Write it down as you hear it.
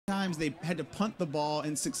Times they had to punt the ball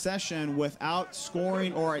in succession without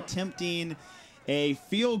scoring or attempting a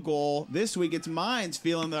field goal. This week it's Mines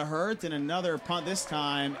feeling the hurt, and another punt, this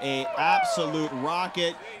time a absolute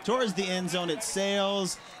rocket towards the end zone. It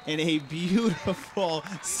sails, and a beautiful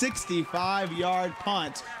 65-yard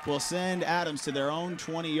punt will send Adams to their own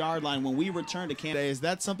 20-yard line. When we return to Canada, is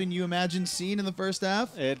that something you imagine seeing in the first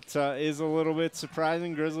half? It is a little bit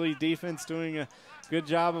surprising. Grizzlies defense doing a good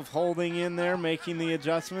job of holding in there, making the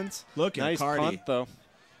adjustments. Look at nice Accardi. Punt, though.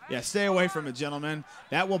 Yeah, stay away from it, gentlemen.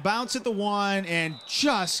 That will bounce at the 1 and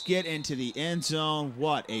just get into the end zone.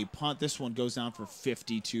 What a punt. This one goes down for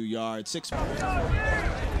 52 yards. 6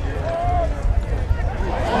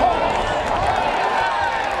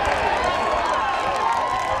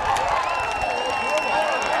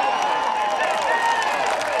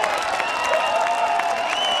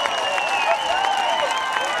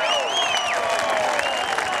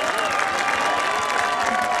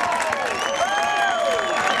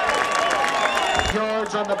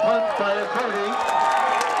 yards on the punt by Accardi.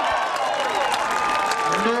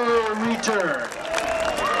 No return.